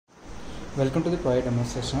Welcome to the project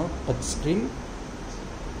demonstration of touchscreen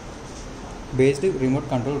based remote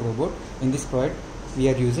control robot. In this project, we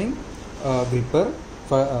are using a gripper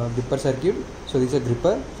for gripper circuit. So this is a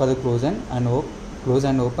gripper for the close and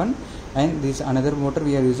open, and this another motor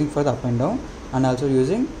we are using for the up and down, and also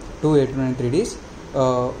using two 829 3Ds.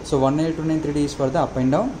 So one 829 3D is for the up and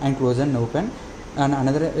down and close and open, and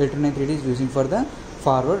another 829 3D is using for the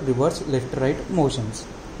forward, reverse, left, right motions,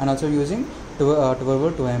 and also using 12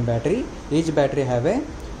 volt 2 amp battery. Each battery have a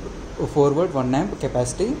 4 volt 1 amp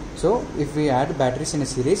capacity. So if we add batteries in a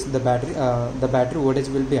series, the battery voltage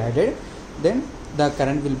will be added, then the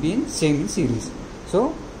current will be in series.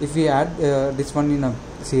 So if we add this one in a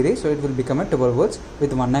series, so it will become a 12 volts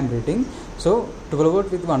with 1 amp rating. So 12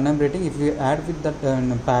 volt with 1 amp rating, if we add with that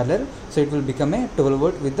in parallel, so it will become a 12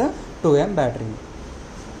 volt with the 2 amp battery.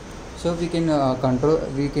 So we can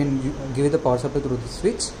give the power supply through the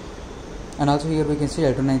switch. And also here we can see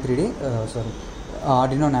Arduino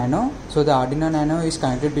Nano. So the Arduino Nano is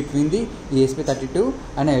connected between the ESP32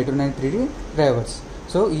 and 829 3D drivers.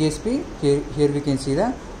 So ESP, here we can see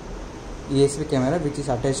the ESP camera which is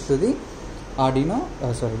attached to the Arduino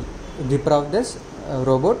gripper of this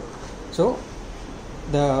robot. So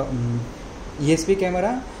the ESP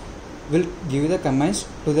camera will give the commands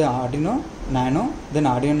to the Arduino Nano, then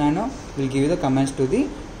Arduino Nano will give the commands to the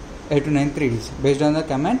 829 3Ds. Based on the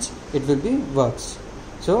commands, it will be works.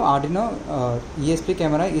 So Arduino ESP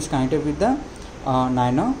camera is connected with the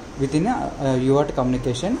Nano within a UART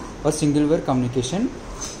communication or single wire communication.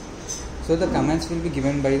 So the commands will be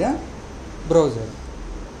given by the browser.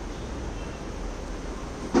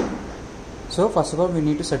 So first of all, we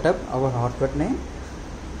need to set up our hotspot name.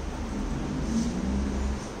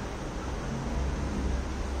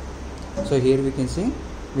 So here we can see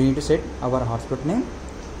we need to set our hotspot name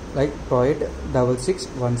like project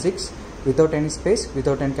 6616 without any space,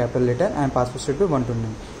 without any capital letter, and password should be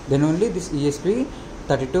 129. Then only this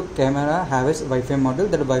ESP32 camera has a Wi-Fi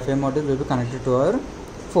module. That Wi-Fi module will be connected to our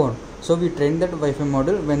phone. So we train that Wi-Fi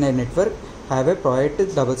module when a network have a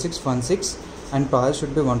project 6616 and password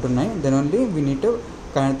should be 129. Then only we need to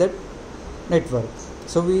connect that network.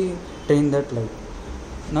 So we train that like.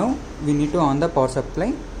 Now we need to on the power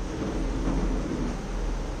supply.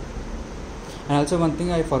 And also one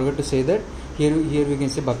thing I forgot to say that here we can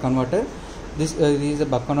see buck converter. This is a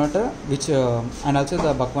buck converter which and also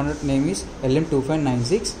the buck converter name is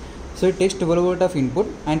LM2596. So it takes 12 volt of input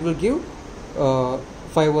and will give 5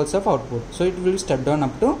 volts of output. So it will step down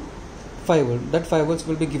up to 5 volt. That 5 volts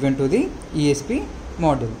will be given to the ESP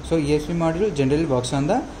module. So ESP module generally works on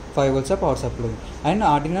the 5 volts of power supply, and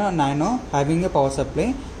Arduino Nano having a power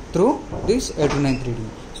supply through this 829 3D.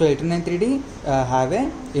 So 829 3D have a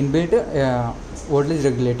inbuilt voltage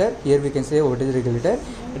regulator. Here we can say voltage regulator.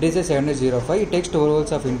 It is a 705. It takes 12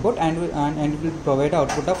 volts of input and it will provide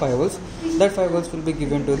output of 5 volts. That 5 volts will be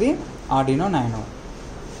given to the Arduino Nano.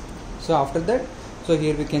 So after that, so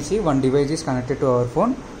here we can see one device is connected to our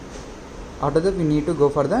phone. After that, we need to go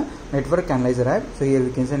for the network analyzer app. So here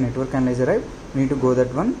we can say network analyzer app. We need to go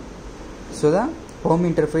that one. So the home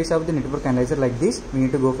interface of the network analyzer like this. We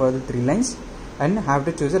need to go for the 3 lines and have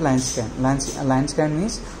to choose a line scan. Line scan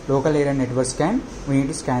means local area network scan. We need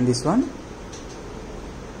to scan this one.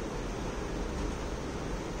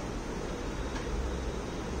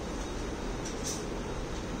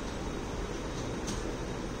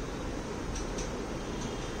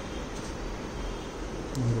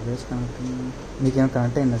 Device connecting. We can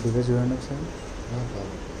connect in the device. You understand?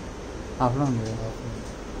 Offline.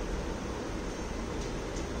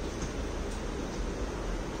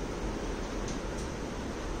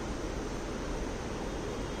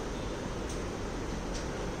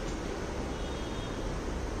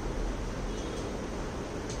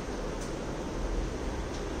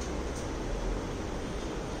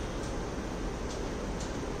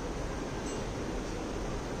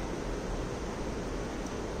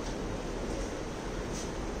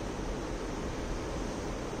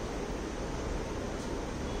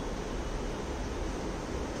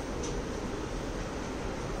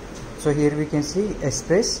 So here we can see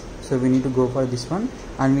express. So we need to go for this one,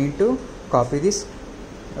 and we need to copy this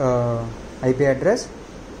IP address,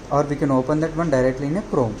 or we can open that one directly in a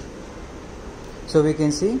Chrome. So we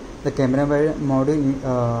can see the camera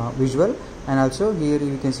module visual, and also here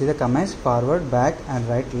you can see the commands forward, back, and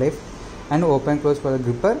right, left, and open close for the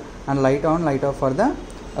gripper, and light on, light off for the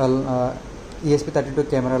ESP32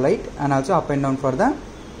 camera light, and also up and down for the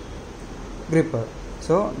gripper.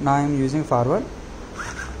 So now I am using forward,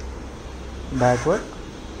 backward,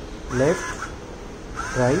 left,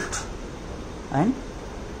 right, and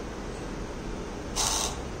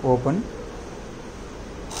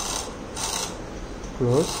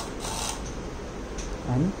close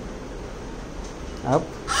and up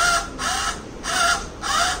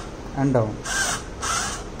and down.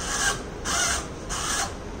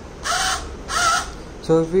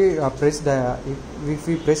 So if we if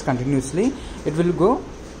we press continuously, it will go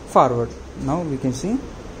forward. Now we can see.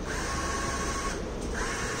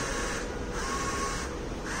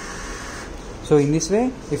 So in this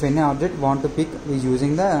way, if any object want to pick is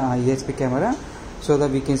using the ESP camera, so that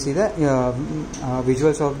we can see the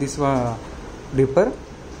visuals of this Reaper.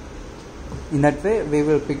 In that way, we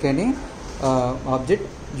will pick any object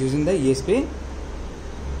using the ESP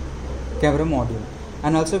camera module.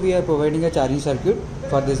 And also we are providing a charging circuit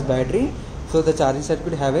for this battery. So the charging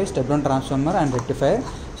circuit have a step down transformer and rectifier.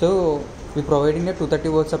 So we providing a 230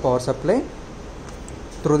 volts of power supply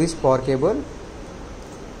through this power cable.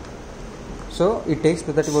 So it takes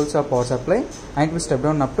 230 volts of power supply and it will step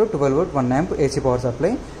down up to 12 volt 1 amp AC power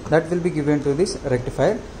supply. That will be given to this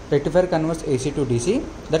rectifier. Rectifier converts AC to DC.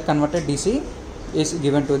 That converted DC is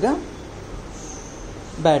given to the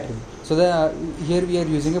battery. So here we are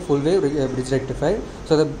using a full wave bridge rectifier.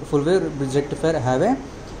 So the full wave bridge rectifier have a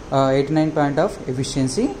 89 point of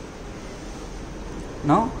efficiency.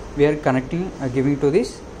 Now we are connecting giving to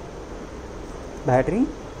this battery.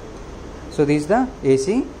 So this is the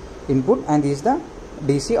AC input and this is the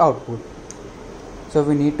DC output. So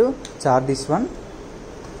we need to charge this one.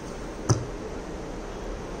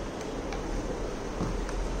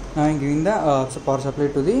 Now I am giving the power supply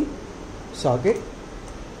to the socket.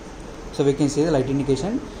 So we can see the light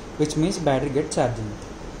indication, which means battery get charging.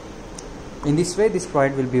 In this way this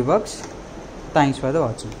product will be works. Thanks for the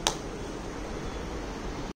watching.